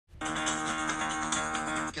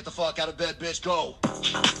Get the fuck out of bed, bitch. Go.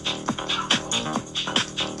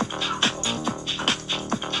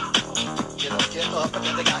 Get up, and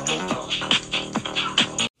then they got go.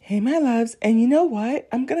 Hey, my loves, and you know what?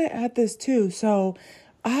 I'm going to add this too. So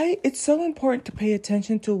it's so important to pay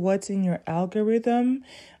attention to what's in your algorithm,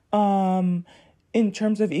 in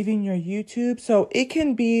terms of even your YouTube. So it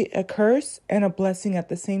can be a curse and a blessing at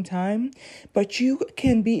the same time, but you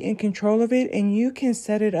can be in control of it and you can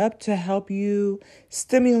set it up to help you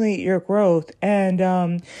stimulate your growth. And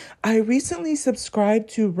I recently subscribed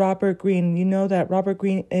to Robert Greene. You know that Robert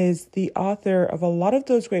Greene is the author of a lot of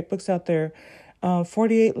those great books out there.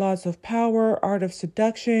 48 Laws of Power, Art of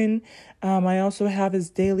Seduction. I also have his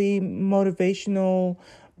daily motivational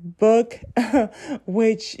book,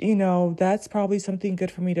 which, that's probably something good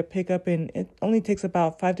for me to pick up. And it only takes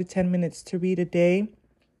about 5 to 10 minutes to read a day.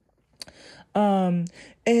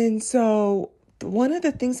 And so one of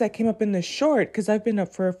the things that came up in the short, because I've been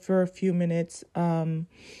up for a few minutes, and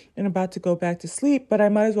about to go back to sleep, but I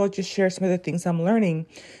might as well just share some of the things I'm learning.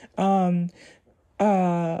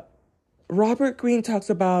 Robert Greene talks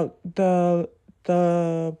about the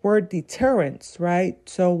word deterrence, right?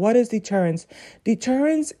 So what is deterrence?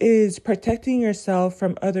 Deterrence is protecting yourself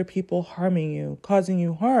from other people harming you, causing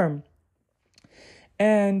you harm.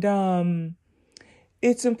 And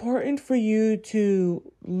it's important for you to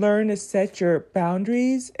learn to set your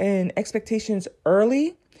boundaries and expectations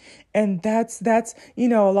early. And that's a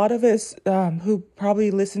lot of us who probably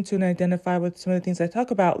listen to and identify with some of the things I talk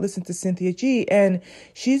about, listen to Cynthia G. And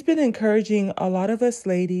she's been encouraging a lot of us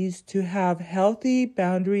ladies to have healthy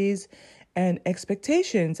boundaries and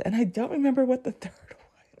expectations. And I don't remember what the third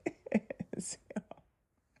one is.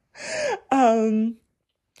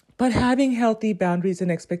 But having healthy boundaries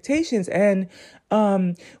and expectations. And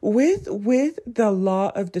with the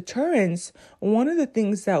law of deterrence, one of the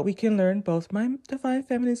things that we can learn, both my divine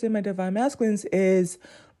feminines and my divine masculines, is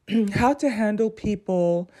how to handle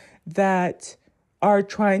people that are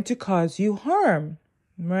trying to cause you harm.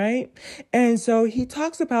 Right. And so he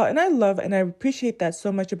talks about, and I love and I appreciate that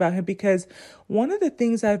so much about him, because one of the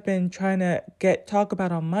things I've been trying to talk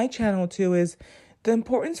about on my channel too is the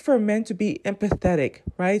importance for men to be empathetic,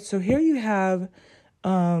 right? So here you have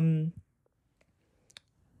men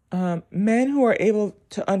who are able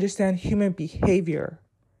to understand human behavior,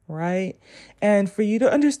 right? And for you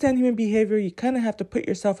to understand human behavior, you kind of have to put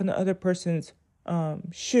yourself in the other person's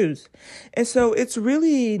shoes. And so it's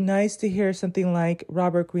really nice to hear something like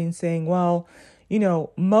Robert Greene saying, well,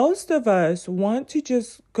 most of us want to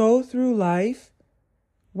just go through life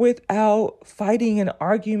without fighting and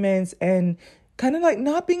arguments and kind of like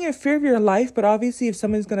not being in fear of your life. But obviously, if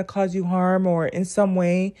someone's going to cause you harm or in some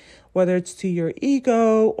way, whether it's to your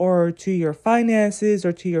ego or to your finances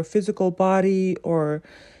or to your physical body or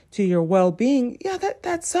to your well-being, yeah,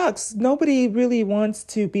 that sucks. Nobody really wants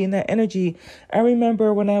to be in that energy. I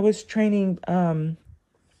remember when I was training some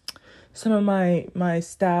of my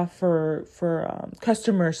staff for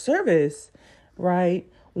customer service,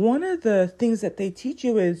 right? One of the things that they teach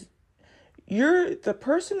you is the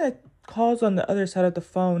person that calls on the other side of the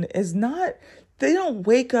phone they don't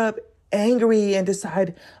wake up angry and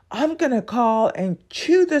decide, I'm going to call and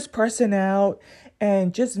chew this person out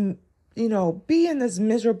and just, be in this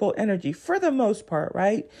miserable energy for the most part,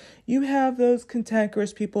 right? You have those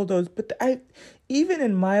cantankerous people, but even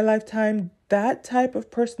in my lifetime, that type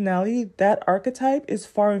of personality, that archetype is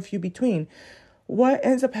far and few between. What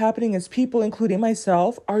ends up happening is people, including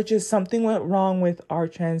myself, are just something went wrong with our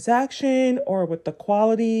transaction or with the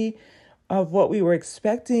quality of what we were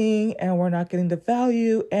expecting, and we're not getting the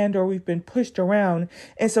value, and or we've been pushed around.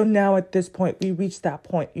 And so now at this point, we reach that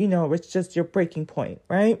point, it's just your breaking point,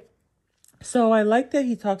 right? So I like that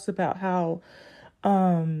he talks about how,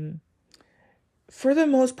 for the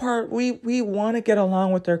most part, we want to get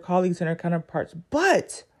along with our colleagues and our counterparts,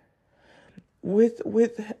 but with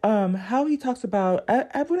how he talks about,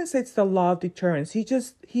 I wouldn't say it's the law of deterrence. He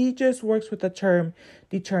just works with the term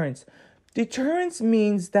deterrence. Deterrence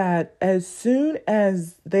means that as soon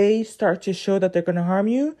as they start to show that they're going to harm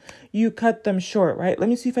you, you cut them short, right? Let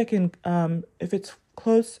me see if I can, if it's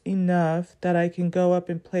close enough that I can go up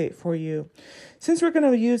and play it for you. Since we're going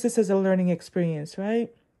to use this as a learning experience, right?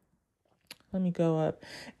 Let me go up.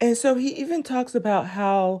 And so he even talks about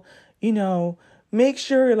how, make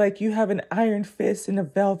sure like you have an iron fist and a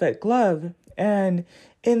velvet glove. And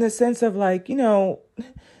in the sense of like,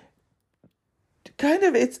 kind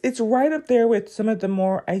of it's right up there with some of the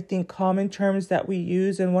more, I think, common terms that we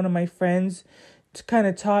use. And one of my friends kind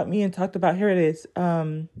of taught me and talked about, here it is,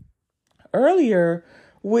 earlier,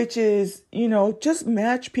 which is, just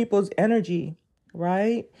match people's energy,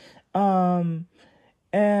 right?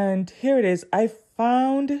 And here it is. I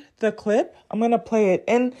found the clip. I'm going to play it.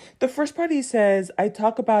 And the first part he says, I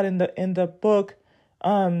talk about in the book,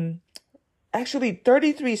 actually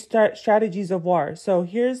 33 strategies of war. So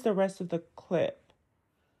here's the rest of the clip.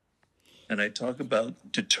 And I talk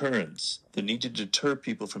about deterrence, the need to deter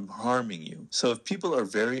people from harming you. So if people are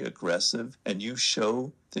very aggressive and you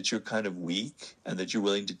show that you're kind of weak and that you're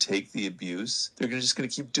willing to take the abuse, they're just going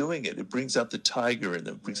to keep doing it. It brings out the tiger in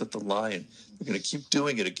them, brings out the lion. They're going to keep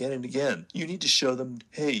doing it again and again. You need to show them,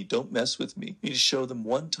 hey, don't mess with me. You need to show them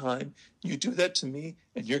one time, you do that to me,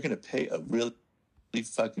 and you're going to pay a really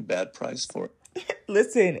fucking bad price for it.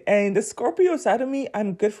 Listen, and the Scorpio side of me,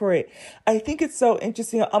 I'm good for it. I think it's so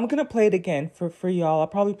interesting. I'm going to play it again for y'all. I'll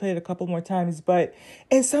probably play it a couple more times,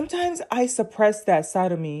 and sometimes I suppress that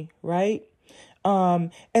side of me, right?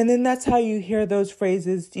 And then that's how you hear those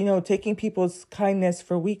phrases, taking people's kindness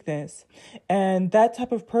for weakness. And that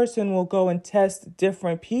type of person will go and test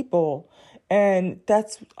different people. And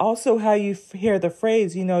that's also how you hear the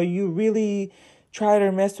phrase, you really try to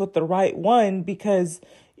mess with the right one, because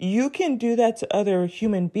you can do that to other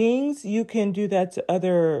human beings. You can do that to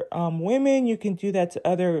other women. You can do that to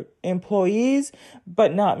other employees,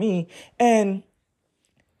 but not me. And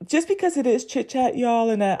just because it is chit chat, y'all,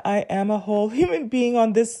 and I am a whole human being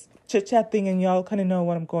on this chit chat thing, and y'all kind of know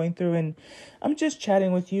what I'm going through, and I'm just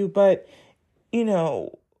chatting with you. But, it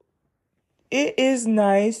is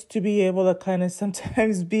nice to be able to kind of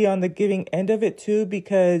sometimes be on the giving end of it too,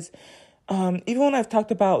 because even when I've talked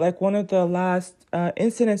about like one of the last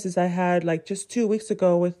incidences I had like just 2 weeks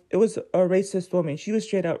ago it was a racist woman. She was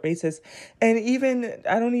straight out racist. And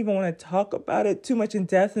I don't even want to talk about it too much in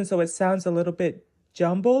depth. And so it sounds a little bit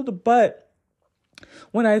jumbled, but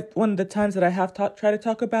one of the times that I have tried to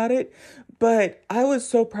talk about it, but I was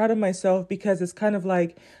so proud of myself, because it's kind of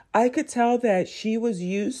like I could tell that she was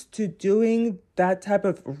used to doing that type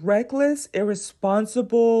of reckless,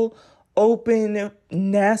 irresponsible, open,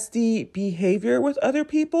 nasty behavior with other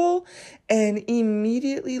people. And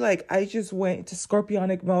immediately, like, I just went into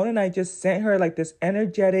scorpionic mode, and I just sent her like this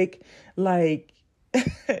energetic, like,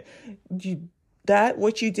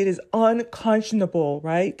 what you did is unconscionable,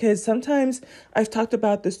 right? Because sometimes I've talked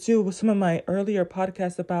about this too with some of my earlier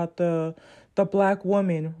podcasts about the Black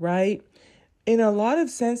woman, right? In a lot of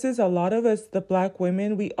senses, a lot of us, the Black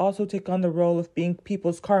women, we also take on the role of being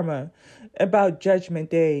people's karma about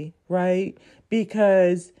Judgment Day, right?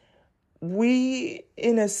 Because we,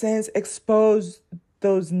 in a sense, expose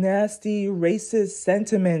those nasty racist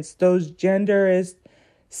sentiments, those genderist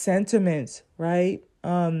sentiments, right?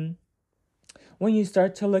 When you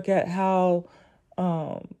start to look at how,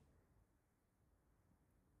 but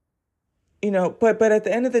at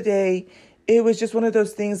the end of the day, it was just one of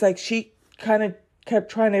those things, like, she kind of kept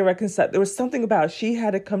trying to reconcile. There was something about she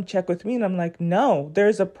had to come check with me, and I'm like, no,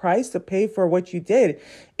 there's a price to pay for what you did.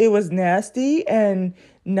 It was nasty, and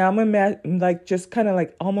now I'm gonna just kind of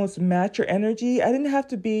like almost match your energy. I didn't have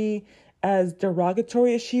to be as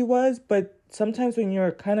derogatory as she was, but sometimes when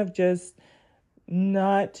you're kind of just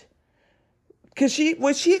not, because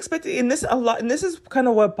what she expected, and this is kind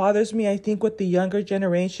of what bothers me, I think, with the younger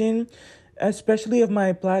generation, especially of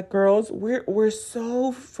my Black girls. We're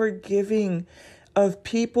so forgiving of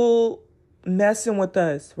people messing with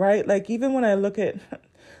us, right? Like, even when I look at,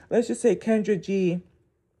 let's just say, Kendra G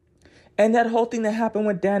and that whole thing that happened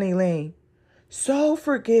with Danny Lane, so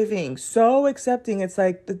forgiving, so accepting. It's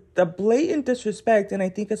like the blatant disrespect. And I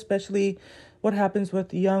think especially what happens with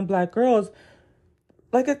the young Black girls,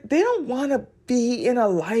 like, they don't want to be in a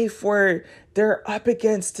life where they're up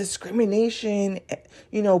against discrimination,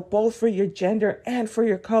 both for your gender and for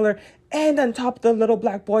your color, and on top of the little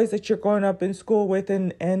Black boys that you're growing up in school with,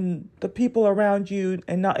 and the people around you,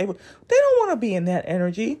 and they don't want to be in that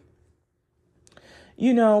energy.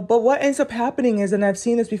 But what ends up happening is, and I've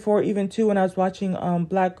seen this before even too, when I was watching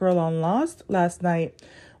Black Girl on Lost last night,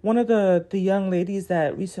 one of the young ladies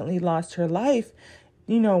that recently lost her life,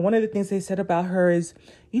 one of the things they said about her is,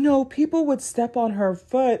 people would step on her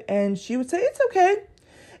foot and she would say, it's okay.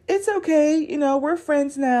 It's okay. We're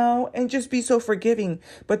friends now, and just be so forgiving.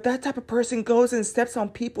 But that type of person goes and steps on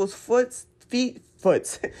people's feet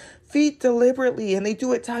deliberately, and they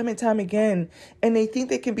do it time and time again. And they think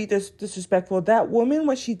they can be disrespectful. That woman,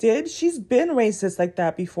 what she did, she's been racist like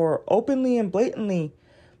that before, openly and blatantly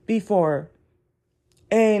before.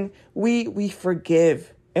 And we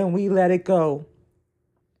forgive and we let it go.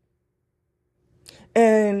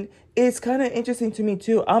 And it's kind of interesting to me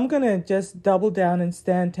too. I'm going to just double down and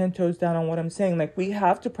stand 10 toes down on what I'm saying. Like, we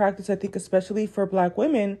have to practice, I think, especially for Black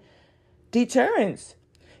women, deterrence.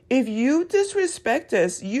 If you disrespect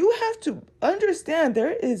us, you have to understand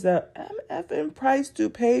there is a MFN price to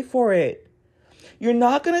pay for it. You're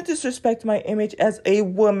not going to disrespect my image as a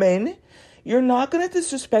woman. You're not going to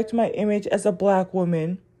disrespect my image as a Black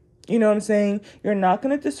woman. You know what I'm saying? You're not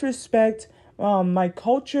going to disrespect my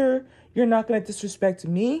culture. You're not going to disrespect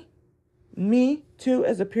me too,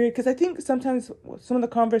 as a period. Because I think sometimes some of the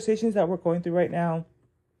conversations that we're going through right now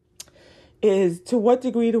is, to what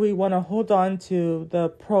degree do we want to hold on to the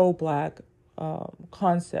pro-Black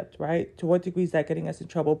concept, right? To what degree is that getting us in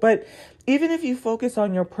trouble? But even if you focus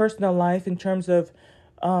on your personal life in terms of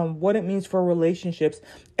what it means for relationships,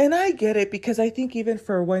 and I get it, because I think even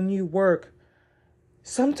for when you work,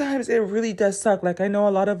 sometimes it really does suck. Like, I know a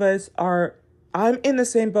lot of us are, I'm in the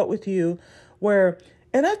same boat with you, where,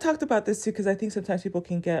 and I've talked about this too, because I think sometimes people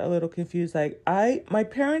can get a little confused. Like, my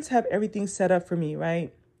parents have everything set up for me,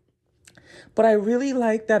 right? But I really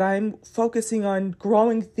like that I'm focusing on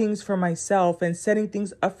growing things for myself and setting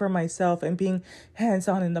things up for myself and being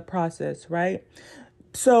hands-on in the process, right?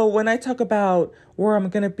 So when I talk about where I'm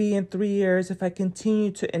going to be in 3 years, if I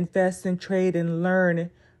continue to invest and trade and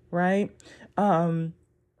learn, right?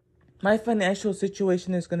 My financial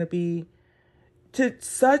situation is going to be to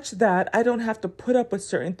such that I don't have to put up with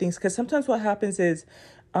certain things. Because sometimes what happens is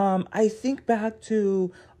I think back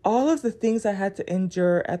to all of the things I had to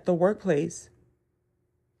endure at the workplace.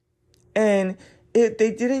 And they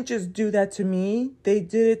didn't just do that to me, they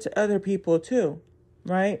did it to other people too,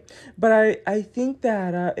 right? But I think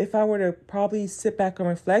that if I were to probably sit back and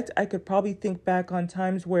reflect, I could probably think back on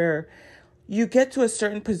times where you get to a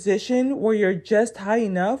certain position where you're just high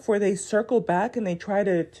enough where they circle back and they try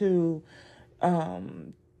to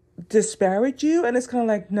disparage you. And it's kind of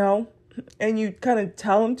like, no. And you kind of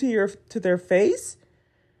tell them to their face,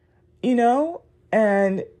 you know,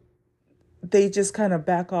 and they just kind of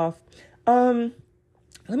back off.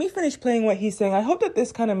 Let me finish playing what he's saying. I hope that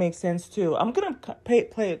this kind of makes sense too. I'm going to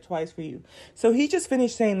play it twice for you. So he just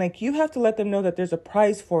finished saying, like, you have to let them know that there's a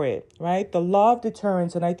price for it, right? The law of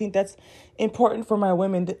deterrence. And I think that's important for my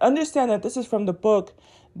women to understand that this is from the book,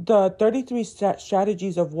 The 33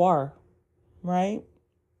 Strategies of War, right?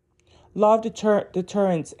 Law of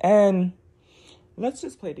deterrence. And let's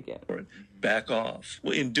just play it again. Back off.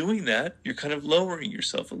 Well, in doing that, you're kind of lowering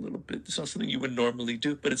yourself a little bit. It's not something you would normally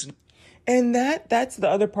do, but it's... And that's the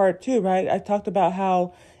other part too, right? I talked about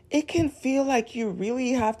how it can feel like you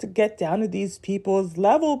really have to get down to these people's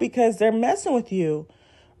level because they're messing with you,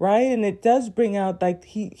 right? And it does bring out, like,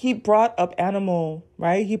 he brought up animal,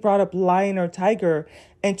 right? He brought up lion or tiger.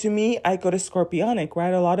 And to me, I go to scorpionic,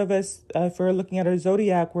 right? A lot of us, if we're looking at our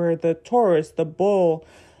zodiac, we're the Taurus, the bull,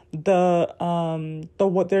 there's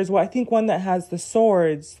I think one that has the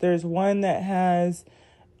swords. There's one that has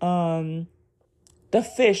the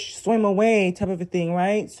fish swim away type of a thing,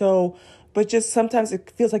 right? So, but just sometimes it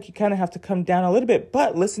feels like you kind of have to come down a little bit,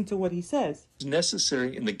 but listen to what he says. It's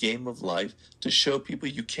necessary in the game of life to show people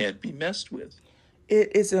you can't be messed with.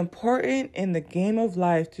 It is important in the game of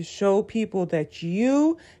life to show people that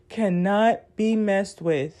you cannot be messed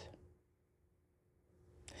with.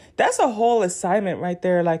 That's a whole assignment right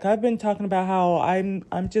there. Like, I've been talking about how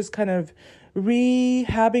I'm just kind of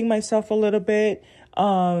rehabbing myself a little bit.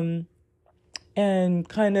 And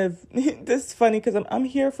kind of, this is funny because I'm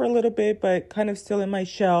here for a little bit, but kind of still in my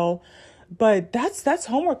shell. But that's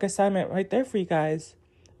homework assignment right there for you guys.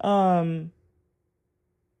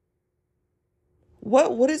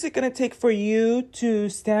 What is it going to take for you to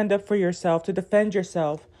stand up for yourself, to defend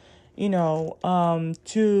yourself, you know,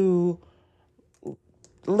 to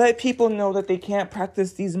let people know that they can't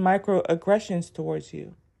practice these microaggressions towards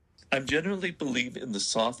you? I generally believe in the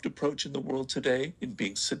soft approach in the world today, in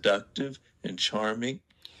being seductive and charming.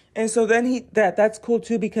 And so then that's cool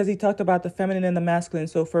too, because he talked about the feminine and the masculine.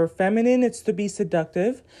 So for feminine, it's to be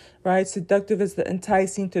seductive, right? Seductive is the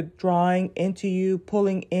enticing, to drawing into you,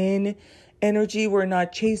 pulling in energy. We're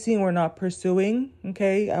not chasing, we're not pursuing.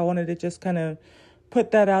 Okay. I wanted to just kind of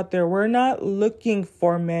put that out there. We're not looking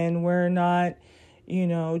for men. We're not,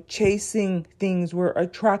 chasing things. We're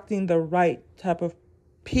attracting the right type of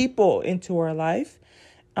people into our life,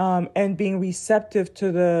 and being receptive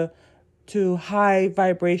to high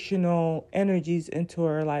vibrational energies into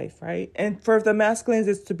our life, right? And for the masculines,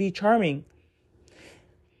 it's to be charming.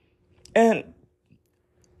 And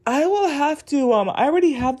I will have to, I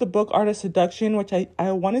already have the book Art of Seduction, which I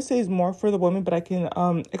want to say is more for the women, but I can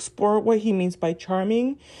explore what he means by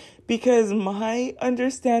charming, because my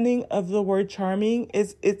understanding of the word charming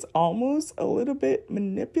is it's almost a little bit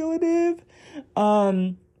manipulative.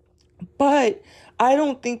 But I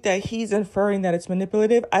don't think that he's inferring that it's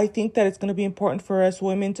manipulative. I think that it's going to be important for us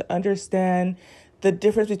women to understand the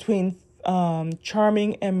difference between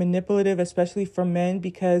charming and manipulative, especially for men,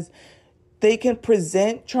 because they can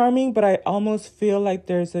present charming, but I almost feel like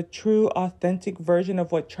there's a true, authentic version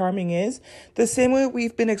of what charming is. The same way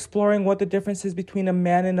we've been exploring what the difference is between a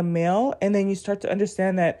man and a male, and then you start to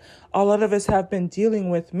understand that a lot of us have been dealing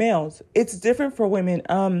with males. It's different for women.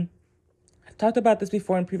 I've talked about this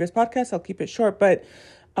before in previous podcasts. I'll keep it short, but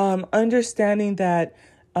understanding that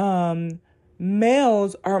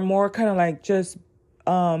males are more kind of like just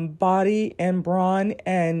body and brawn,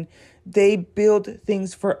 and they build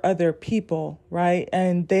things for other people, right?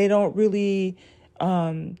 And they don't really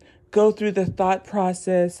go through the thought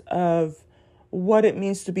process of what it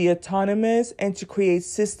means to be autonomous and to create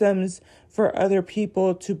systems for other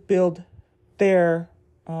people to build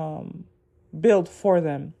for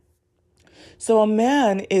them. So a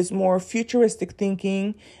man is more futuristic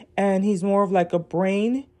thinking, and he's more of like a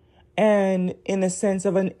brain, and in a sense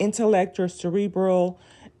of an intellect or cerebral,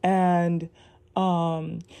 and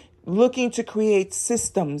looking to create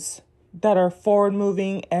systems that are forward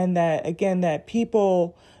moving, and that, again, that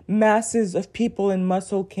people, masses of people in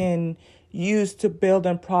muscle can use to build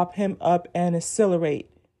and prop him up and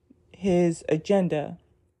accelerate his agenda.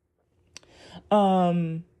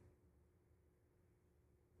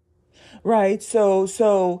 Right.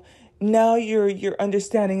 So now your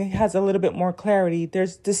understanding has a little bit more clarity.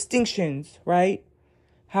 There's distinctions, right?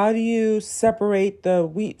 How do you separate the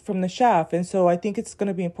wheat from the chaff? And so I think it's going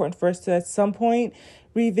to be important for us to, at some point,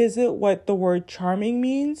 revisit what the word charming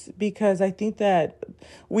means, because I think that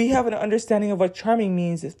we have an understanding of what charming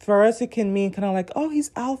means. For us, it can mean kind of like, oh, he's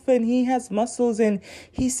alpha and he has muscles and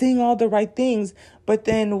he's saying all the right things. But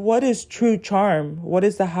then what is true charm? What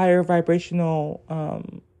is the higher vibrational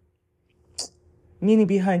meaning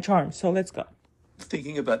behind charm? So let's go.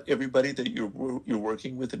 Thinking about everybody that you're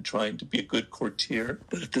working with and trying to be a good courtier,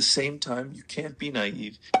 but at the same time, you can't be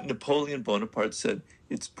naive. Napoleon Bonaparte said,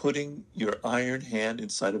 it's putting your iron hand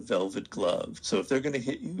inside a velvet glove. So if they're going to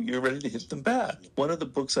hit you, you're ready to hit them back. One of the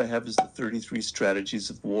books I have is The 33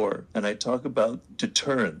 Strategies of War, and I talk about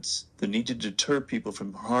deterrence, the need to deter people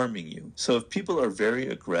from harming you. So if people are very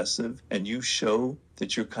aggressive and you show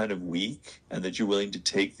that you're kind of weak and that you're willing to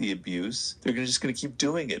take the abuse, they're just going to keep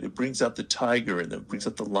doing it. It brings out the tiger in them, it brings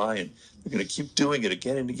out the lion. They're going to keep doing it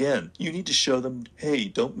again and again. You need to show them, hey,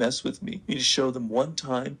 don't mess with me. You need to show them one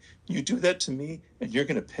time, you do that to me, and you're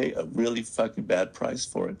going to pay a really fucking bad price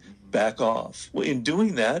for it. Back off. Well, in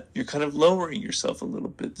doing that, you're kind of lowering yourself a little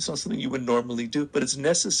bit. It's not something you would normally do, but it's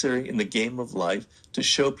necessary in the game of life to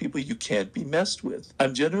show people you can't be messed with. I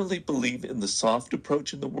generally believe in the soft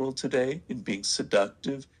approach in the world today, in being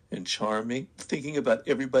seductive and charming, thinking about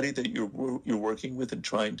everybody that you're working with and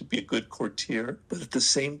trying to be a good courtier. But at the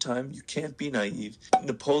same time, you can't be naive.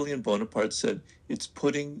 Napoleon Bonaparte said, it's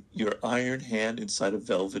putting your iron hand inside a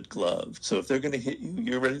velvet glove. So if they're going to hit you,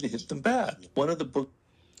 you're ready to hit them back. One of the books.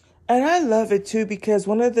 And I love it too, because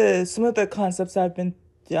some of the concepts I've been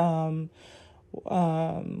kind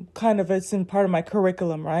of, it's in part of my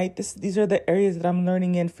curriculum, right? These are the areas that I'm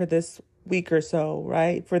learning in for this week or so,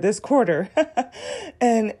 right? For this quarter.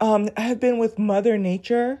 And I have been with Mother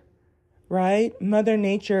Nature, right? Mother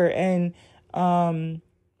Nature, and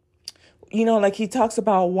like he talks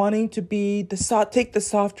about wanting to be take the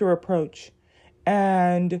softer approach,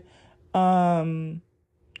 and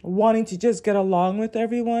wanting to just get along with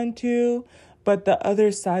everyone too. But the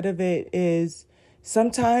other side of it is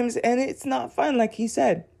sometimes, and it's not fun, like he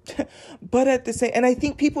said, but at the same, and I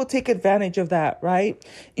think people take advantage of that, right?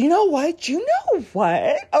 You know what?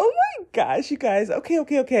 Oh my gosh, you guys.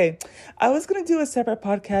 Okay. I was going to do a separate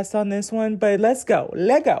podcast on this one, but let's go.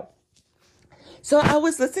 So I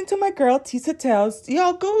was listening to my girl, Tisa Tells.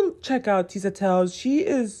 Y'all go check out Tisa Tells. She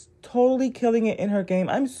is totally killing it in her game.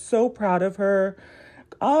 I'm so proud of her.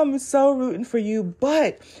 I'm so rooting for you.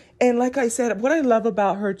 And like I said, what I love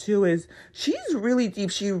about her too is she's really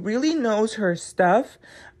deep. She really knows her stuff.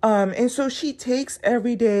 And so she takes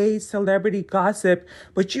everyday celebrity gossip,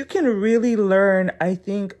 but you can really learn, I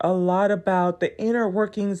think, a lot about the inner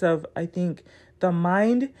workings of, I think, the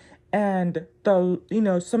mind and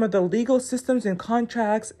some of the legal systems and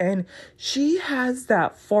contracts. And she has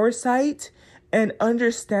that foresight and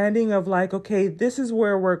understanding of like, okay, this is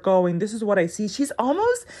where we're going. This is what I see. She's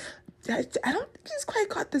almost, I don't think she's quite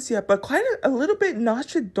got this yet, but quite a little bit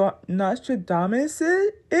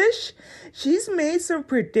Nostradamus-ish. She's made some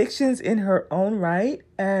predictions in her own right.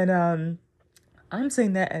 And I'm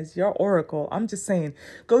saying that as your oracle. I'm just saying,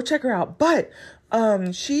 go check her out. But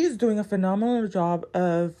she's doing a phenomenal job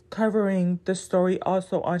of covering the story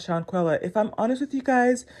also on Shanquella. If I'm honest with you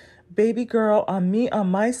guys, baby girl, on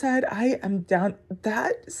my side, I am down.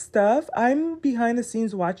 That stuff, I'm behind the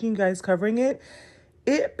scenes watching you guys covering it.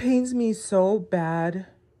 It pains me so bad.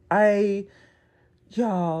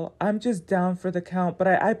 Y'all, I'm just down for the count, but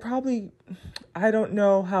I don't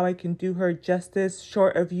know how I can do her justice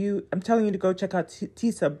short of you. I'm telling you to go check out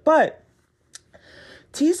Tisa, but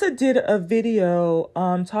Tisa did a video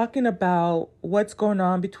talking about what's going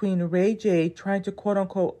on between Ray J trying to quote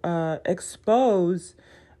unquote expose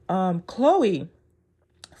Chloe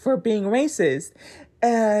for being racist.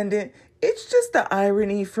 And it's just the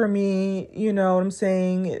irony for me, you know what I'm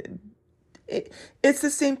saying? It's the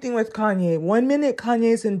same thing with Kanye. One minute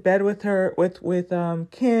Kanye's in bed with her, with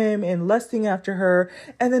Kim, and lusting after her,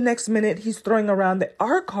 and the next minute he's throwing around the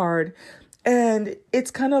R card. And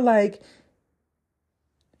it's kind of like,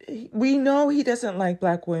 we know he doesn't like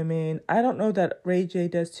black women. I don't know that Ray J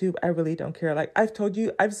does too. I really don't care. Like I've told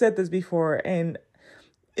you, I've said this before, and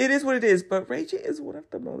it is what it is. But Ray J is one of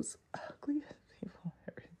the most ugliest people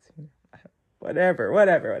I've ever seen. Whatever.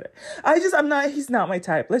 He's not my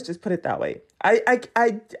type. Let's just put it that way. I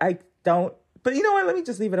don't, but you know what? Let me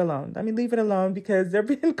just leave it alone. Leave it alone, because there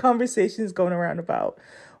have been conversations going around about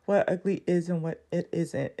what ugly is and what it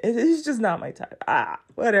isn't. It's just not my type.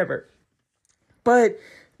 Whatever. But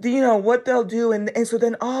you know what they'll do, and so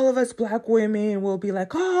then all of us black women will be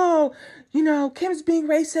like, oh, you know, Kim's being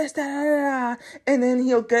racist, da, da, da. And then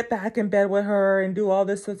he'll get back in bed with her and do all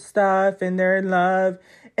this stuff, and they're in love,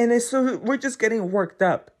 and so we're just getting worked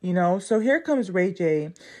up, you know. So here comes Ray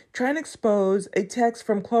J trying to expose a text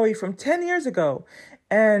from Chloe from 10 years ago,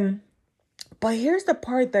 but here's the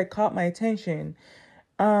part that caught my attention.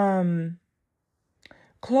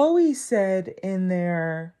 Chloe said in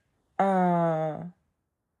there,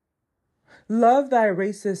 love thy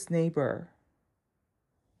racist neighbor,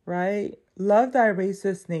 right? Love thy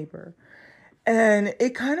racist neighbor. And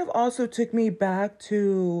it kind of also took me back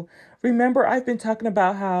to, remember, I've been talking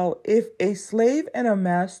about how if a slave and a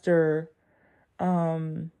master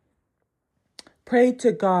prayed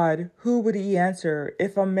to God, who would he answer?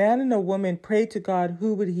 If a man and a woman prayed to God,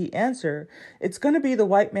 who would he answer? It's going to be the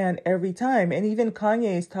white man every time. And even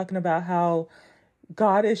Kanye is talking about how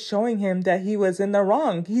God is showing him that he was in the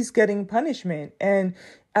wrong. He's getting punishment. And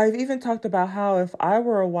I've even talked about how if I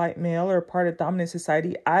were a white male or part of dominant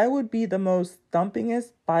society, I would be the most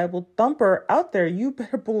thumpingest Bible thumper out there. You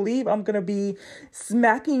better believe I'm going to be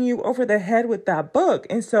smacking you over the head with that book.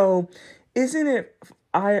 And so isn't it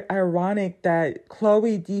ironic that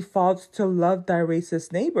Chloe defaults to love thy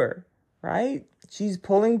racist neighbor, right? She's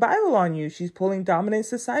pulling Bible on you. She's pulling dominant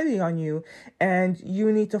society on you. And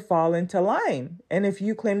you need to fall into line. And if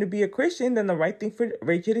you claim to be a Christian, then the right thing for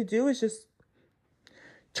Rachel to do is just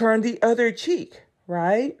turn the other cheek,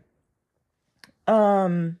 right?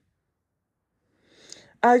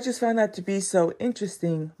 I just found that to be so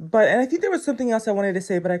interesting. And I think there was something else I wanted to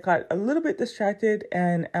say, but I got a little bit distracted.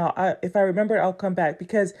 And if I remember, I'll come back,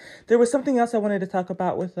 because there was something else I wanted to talk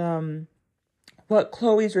about with what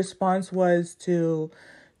Chloe's response was to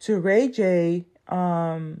Ray J,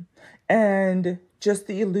 and just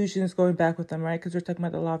the illusions going back with them, right? Because we're talking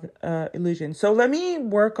about the law of illusion. So let me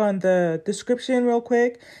work on the description real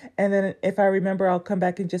quick, and then if I remember, I'll come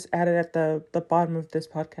back and just add it at the bottom of this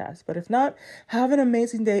podcast. But if not, have an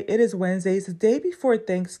amazing day. It is Wednesday. It's the day before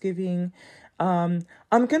Thanksgiving. I'm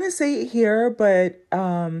gonna say it here, but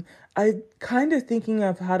I'm kind of thinking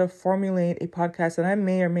of how to formulate a podcast, and I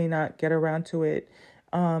may or may not get around to it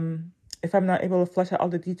if I'm not able to flesh out all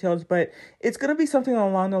the details. But it's gonna be something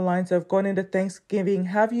along the lines of, going into Thanksgiving,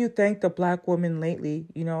 have you thanked a black woman lately?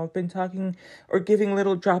 You know, I've been talking or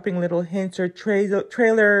dropping little hints or trailers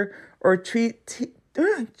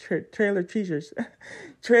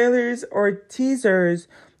or teasers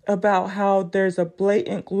about how there's a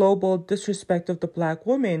blatant global disrespect of the black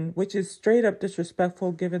woman, which is straight up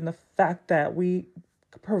disrespectful given the fact that we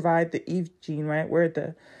provide the Eve gene, right? Where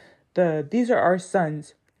these are our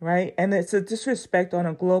sons, right? And it's a disrespect on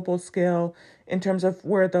a global scale in terms of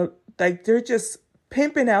where they're just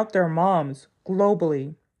pimping out their moms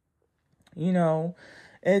globally. You know,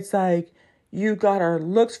 it's like, you got our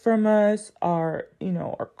looks from us,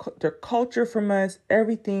 their culture from us,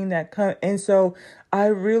 everything that comes. And so I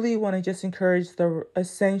really want to just encourage the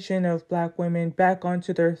ascension of black women back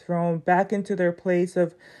onto their throne, back into their place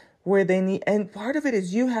of where they need. And part of it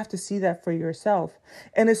is you have to see that for yourself.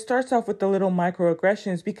 And it starts off with the little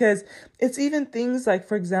microaggressions, because it's even things like,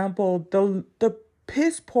 for example, the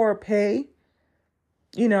piss poor pay.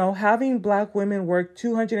 You know, having black women work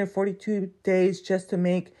 242 days just to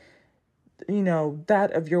make, you know,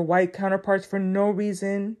 that of your white counterparts for no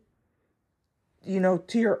reason, you know,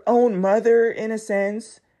 to your own mother, in a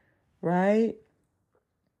sense, right?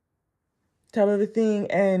 Type of a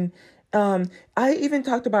thing. And I even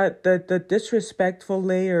talked about the disrespectful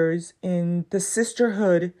layers in the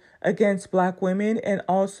sisterhood against Black women, and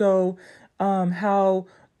also how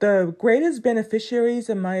the greatest beneficiaries,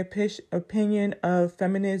 in my opinion, of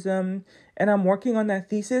feminism, and I'm working on that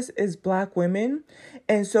thesis, is Black women.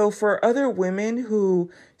 And so for other women who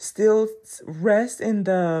still rest in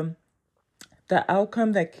the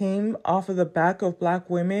outcome that came off of the back of Black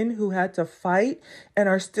women who had to fight and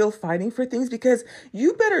are still fighting for things, because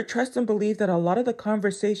you better trust and believe that a lot of the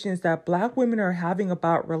conversations that Black women are having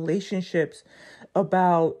about relationships,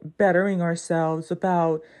 about bettering ourselves,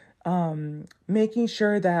 about making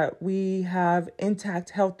sure that we have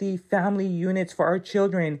intact, healthy family units for our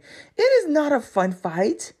children, it is not a fun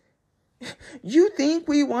fight. You think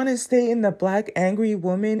we want to stay in the Black angry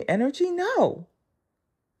woman energy? No.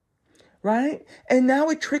 Right? And now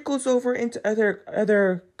it trickles over into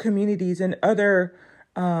other communities and other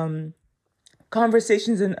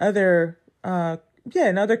conversations in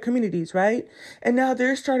in other communities, right? And now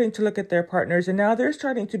they're starting to look at their partners, and now they're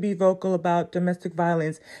starting to be vocal about domestic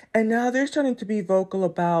violence, and now they're starting to be vocal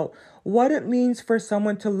about what it means for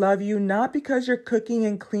someone to love you, not because you're cooking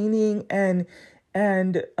and cleaning and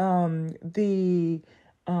they're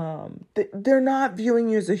not viewing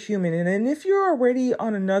you as a human. And if you're already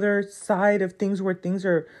on another side of things where things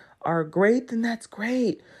are great, then that's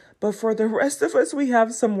great. But for the rest of us, we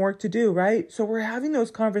have some work to do, right? So we're having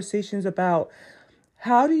those conversations about,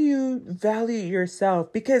 how do you value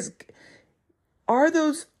yourself? Because are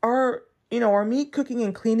me cooking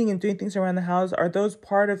and cleaning and doing things around the house, are those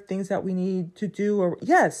part of things that we need to do? Or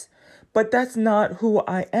yes, but that's not who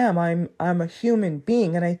I am. I'm a human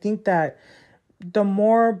being. And I think that the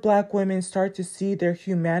more Black women start to see their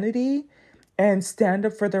humanity and stand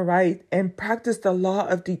up for the right and practice the law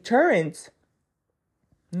of deterrence,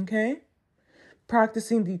 okay?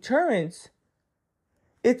 Practicing deterrence,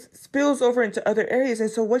 it spills over into other areas. And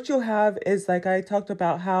so what you'll have is, like I talked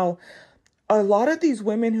about, how a lot of these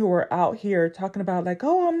women who are out here talking about, like,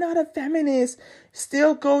 oh, I'm not a feminist,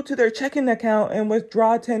 still go to their checking account and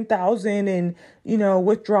withdraw 10,000 and,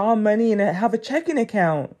 withdraw money and have a checking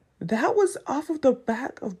account. That was off of the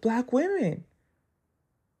back of Black women.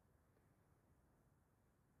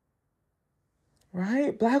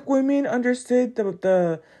 Right? Black women understood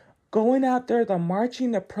the going out there, the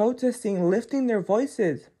marching, the protesting, lifting their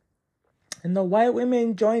voices. And the white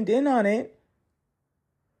women joined in on it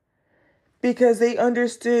because they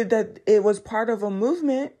understood that it was part of a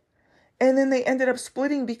movement. And then they ended up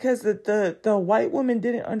splitting because the white woman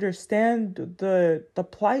didn't understand the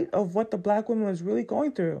plight of what the Black woman was really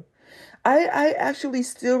going through. I actually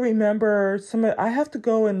still remember I have to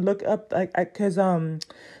go and look up, because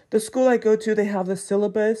the school I go to, they have the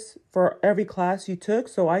syllabus for every class you took.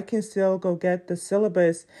 So I can still go get the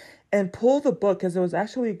syllabus and pull the book, because it was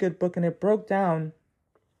actually a good book, and it broke down,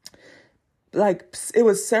 like, it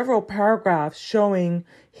was several paragraphs showing,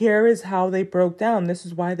 here is how they broke down. This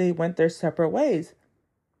is why they went their separate ways.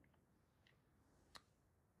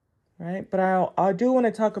 Right? But I do want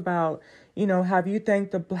to talk about, have you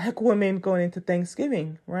thanked the Black women going into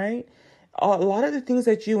Thanksgiving, right? A lot of the things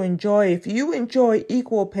that you enjoy, if you enjoy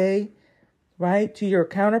equal pay, right, to your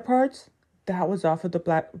counterparts, that was off of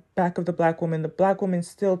the back of the Black woman. The Black woman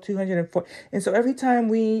still 204. And so every time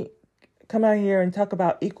we come out here and talk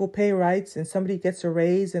about equal pay rights and somebody gets a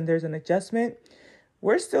raise and there's an adjustment,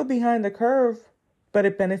 we're still behind the curve, but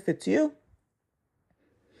it benefits you.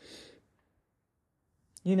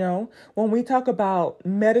 When we talk about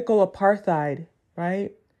medical apartheid,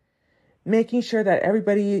 right? Making sure that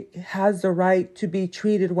everybody has the right to be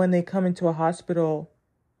treated when they come into a hospital,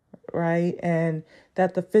 right? And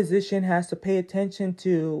that the physician has to pay attention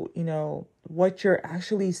to, what you're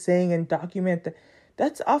actually saying and document that.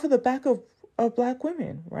 That's off of the back of Black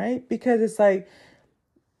women, right? Because it's like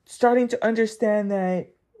starting to understand that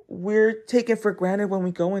we're taken for granted when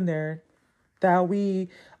we go in there, that we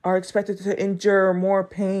are expected to endure more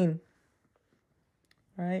pain,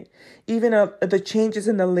 right? Even the changes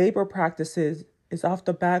in the labor practices is off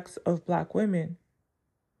the backs of Black women,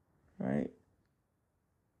 right?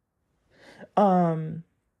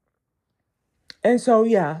 And so,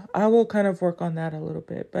 yeah, I will kind of work on that a little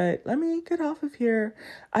bit, but let me get off of here.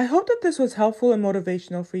 I hope that this was helpful and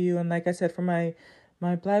motivational for you. And like I said, for my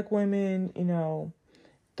Black women,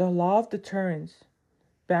 the law of deterrence,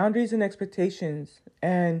 boundaries and expectations.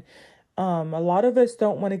 And a lot of us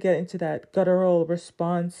don't want to get into that guttural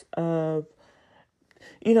response of,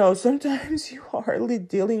 sometimes you are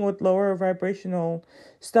dealing with lower vibrational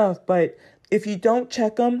stuff, but if you don't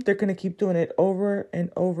check them, they're going to keep doing it over and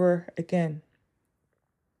over again.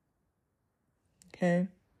 Okay.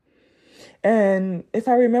 And if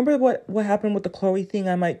I remember what happened with the Chloe thing,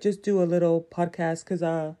 I might just do a little podcast because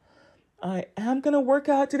I am gonna work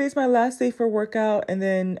out. Today's my last day for workout, and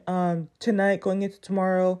then tonight going into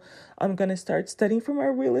tomorrow, I'm gonna start studying for my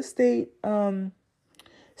real estate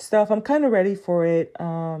stuff. I'm kind of ready for it.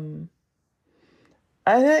 I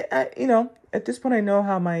at this point I know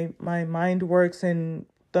how my mind works and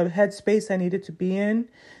the headspace I needed to be in,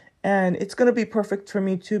 and it's gonna be perfect for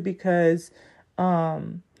me too because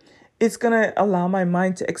it's going to allow my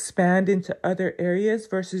mind to expand into other areas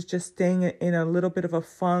versus just staying in a little bit of a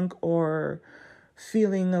funk or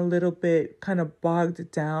feeling a little bit kind of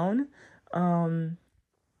bogged down. And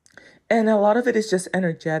a lot of it is just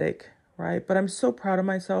energetic, right? But I'm so proud of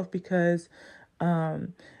myself because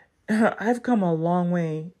I've come a long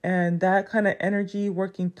way, and that kind of energy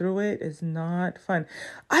working through it is not fun.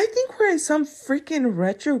 I think we're in some freaking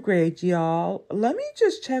retrograde, y'all. Let me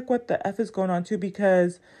just check what the F is going on too,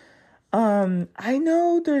 because I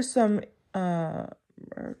know there's some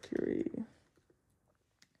Mercury,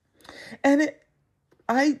 and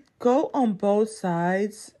I go on both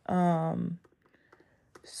sides.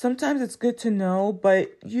 Sometimes it's good to know,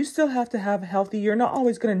 but you still have to have healthy. You're not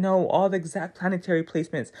always going to know all the exact planetary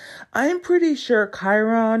placements. I'm pretty sure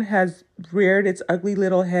Chiron has reared its ugly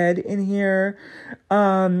little head in here.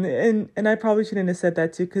 And I probably shouldn't have said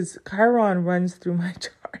that too, because Chiron runs through my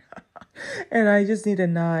chart. And I just need to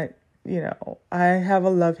not, I have a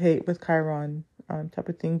love-hate with Chiron type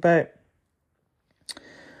of thing. But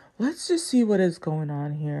let's just see what is going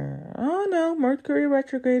on here. Oh, no, Mercury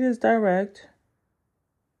retrograde is direct.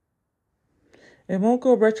 It won't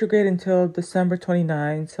go retrograde until December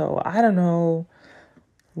 29. So I don't know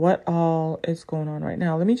what all is going on right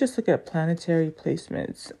now. Let me just look at planetary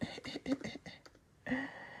placements.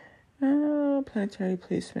 Planetary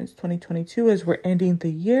placements 2022 as we're ending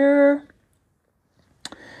the year.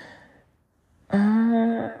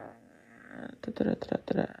 And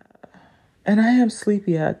I am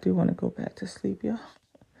sleepy. I do want to go back to sleep, y'all.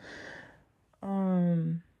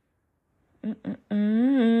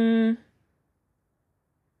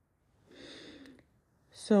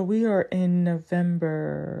 So we are in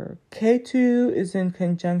November. Ketu is in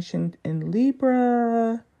conjunction in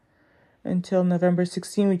Libra until November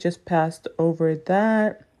 16. We just passed over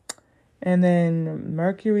that. And then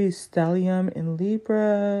Mercury stellium in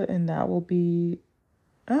Libra, and that will be,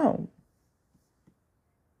 let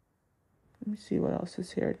me see what else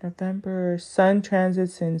is here. November, Sun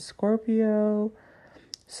transits in Scorpio,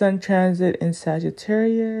 Sun transit in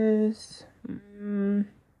Sagittarius.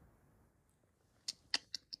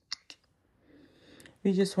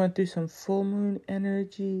 We just went through some full moon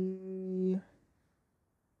energy.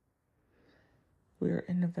 We're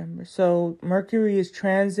in November. So Mercury is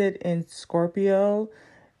transit in Scorpio.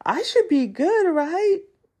 I should be good, right?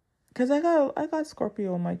 Because I got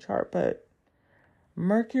Scorpio on my chart, but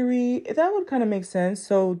Mercury, that would kind of make sense.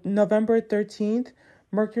 So November 13th,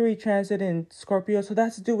 Mercury transit in Scorpio. So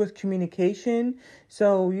that's to do with communication.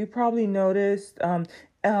 So you probably noticed, a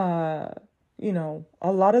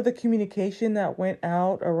lot of the communication that went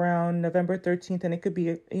out around November 13th, and it could be,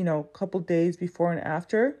 a couple days before and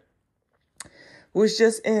after, was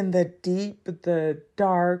just in the deep, the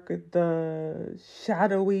dark, the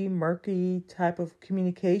shadowy, murky type of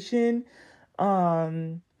communication.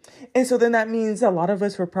 And so then that means a lot of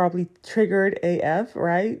us were probably triggered AF,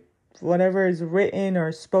 right? Whatever is written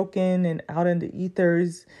or spoken and out in the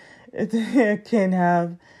ethers, it can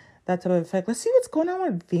have that type of effect. Let's see what's going on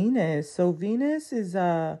with Venus. So Venus is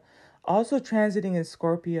also transiting in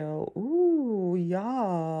Scorpio. Ooh,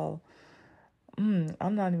 y'all. I'm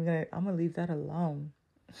gonna leave that alone.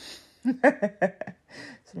 Some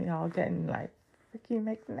of y'all getting like freaking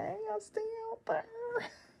McNails out there.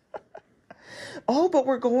 Oh, but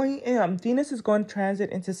we're going, Venus is going transit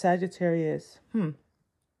into Sagittarius.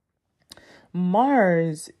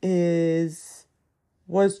 Mars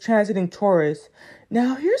was transiting Taurus.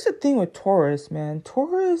 Now, here's the thing with Taurus, man.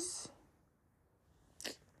 Taurus,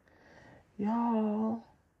 y'all.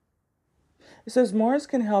 It says Mars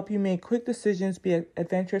can help you make quick decisions, be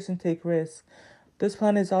adventurous, and take risks. This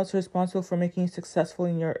planet is also responsible for making you successful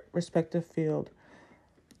in your respective field.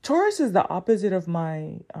 Taurus is the opposite of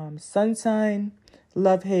my sun sign.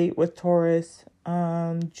 Love-hate with Taurus.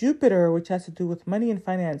 Jupiter, which has to do with money and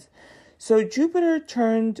finance. So Jupiter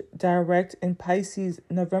turned direct in Pisces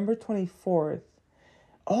November 24th.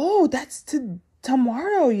 Oh, that's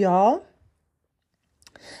tomorrow, y'all.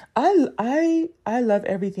 I love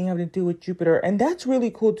everything having to do with Jupiter, and that's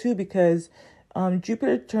really cool too because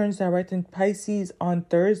Jupiter turns direct in Pisces on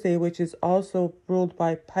Thursday, which is also ruled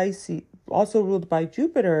by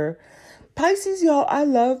Jupiter. Pisces, y'all, I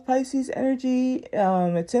love Pisces energy.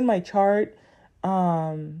 It's in my chart.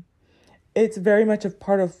 It's very much a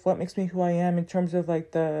part of what makes me who I am in terms of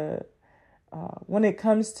like when it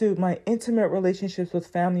comes to my intimate relationships with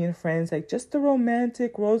family and friends, like just the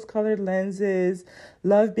romantic rose-colored lenses,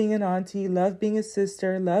 love being an auntie, love being a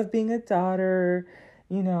sister, love being a daughter,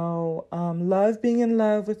 love being in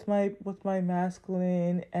love with my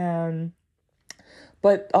masculine, and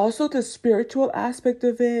but also the spiritual aspect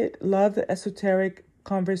of it, love the esoteric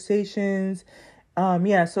conversations. So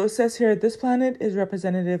it says here, this planet is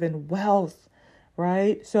representative in wealth,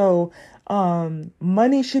 right? So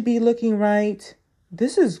money should be looking right.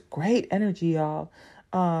 This is great energy, y'all.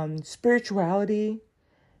 Spirituality,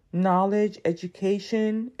 knowledge,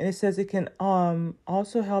 education, and it says it can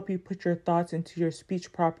also help you put your thoughts into your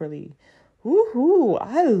speech properly. Woohoo!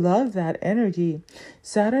 I love that energy.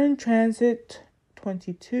 Saturn transit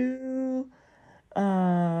 22.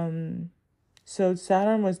 So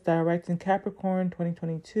Saturn was direct in Capricorn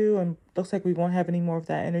 2022, and looks like we won't have any more of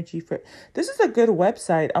that energy for. This is a good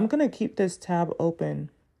website. I'm gonna keep this tab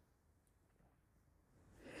open.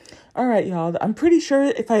 All right, y'all. I'm pretty sure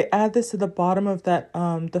if I add this to the bottom of that,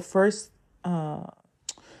 the first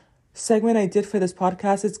segment I did for this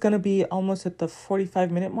podcast, it's gonna be almost at the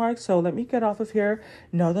 45-minute mark. So let me get off of here.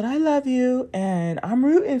 Know that I love you and I'm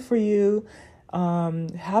rooting for you.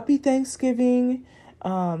 Happy Thanksgiving.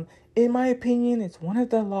 In my opinion, it's one of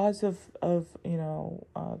the laws of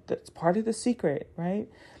that's part of the secret, right?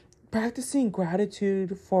 Practicing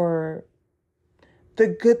gratitude for the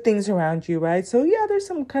good things around you, right? So yeah, there's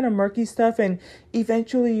some kind of murky stuff, and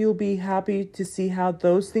eventually you'll be happy to see how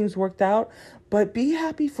those things worked out, but be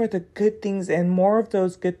happy for the good things, and more of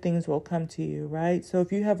those good things will come to you, right? So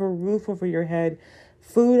if you have a roof over your head,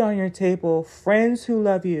 food on your table, friends who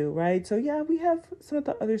love you, right? So yeah, we have some of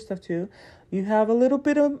the other stuff too. You have a little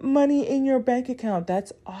bit of money in your bank account.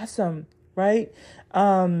 That's awesome, right?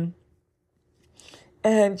 And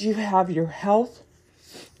you have your health,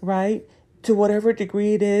 right? To whatever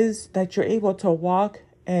degree it is that you're able to walk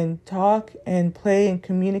and talk and play and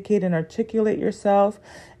communicate and articulate yourself,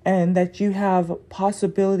 and that you have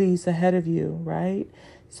possibilities ahead of you, right?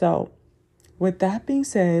 So with that being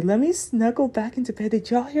said, let me snuggle back into bed. Did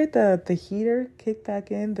y'all hear the heater kick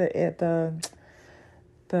back in? It's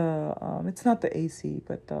not the AC,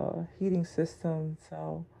 but the heating system.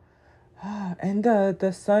 So, and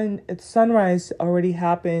it's sunrise already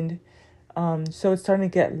happened. So it's starting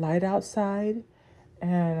to get light outside,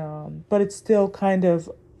 and but it's still kind of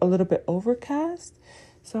a little bit overcast.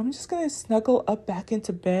 So I'm just gonna snuggle up back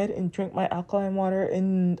into bed and drink my alkaline water,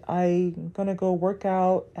 and I'm gonna go work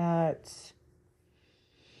out at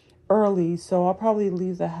early. So I'll probably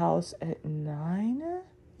leave the house at 9.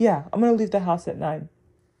 Yeah, I'm gonna leave the house at 9.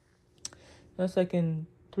 That's like in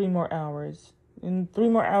 3 more hours. In 3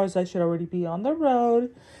 more hours, I should already be on the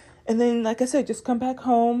road. And then, like I said, just come back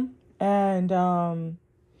home. And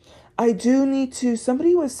I do need to,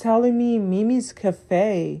 somebody was telling me Mimi's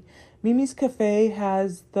Cafe. Mimi's Cafe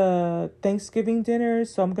has the Thanksgiving dinner.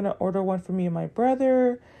 So I'm going to order one for me and my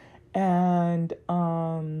brother. And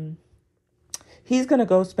he's going to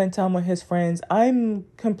go spend time with his friends. I'm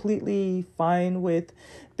completely fine with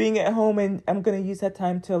being at home, and I'm going to use that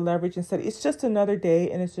time to leverage and study. It's just another day,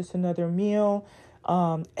 and it's just another meal.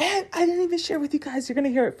 And I didn't even share with you guys. You're going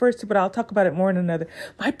to hear it first, but I'll talk about it more in another.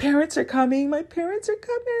 My parents are coming. My parents are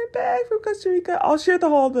coming back from Costa Rica. I'll share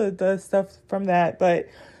the stuff from that, but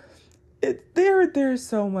they're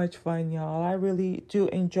so much fun, y'all. I really do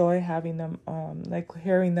enjoy having them, like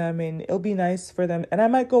hearing them, and it'll be nice for them. And I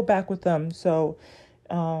might go back with them. So,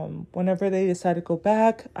 whenever they decide to go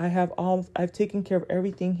back, I've taken care of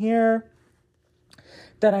everything here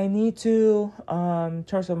that I need to, in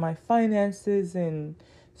terms of my finances and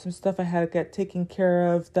some stuff I had to get taken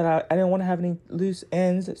care of, that I didn't want to have any loose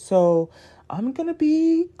ends. So I'm going to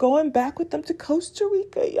be going back with them to Costa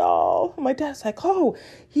Rica, y'all. My dad's like, oh,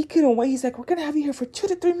 he couldn't wait. He's like, we're going to have you here for 2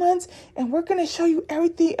 to 3 months, and we're going to show you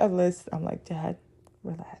everything. I'm like, Dad,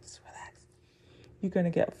 relax. You're going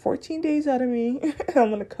to get 14 days out of me. And I'm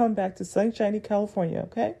going to come back to sunshiny California,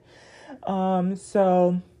 okay?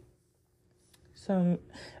 So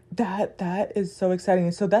that is so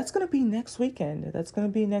exciting. So that's going to be next weekend.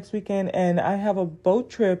 And I have a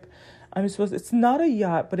boat trip. It's not a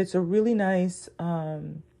yacht, but it's a really nice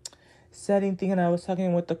setting thing. And I was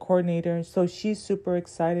talking with the coordinator, and so she's super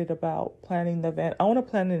excited about planning the event. I want to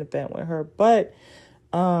plan an event with her, but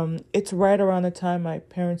it's right around the time my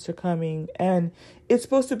parents are coming, and it's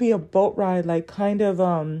supposed to be a boat ride, like kind of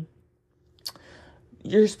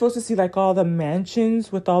you're supposed to see like all the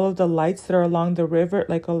mansions with all of the lights that are along the river,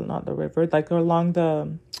 like not the river, like along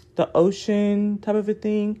the ocean type of a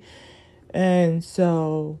thing. And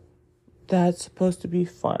so that's supposed to be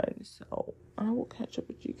fun. So I will catch up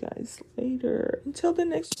with you guys later. Until the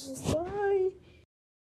next one. Bye.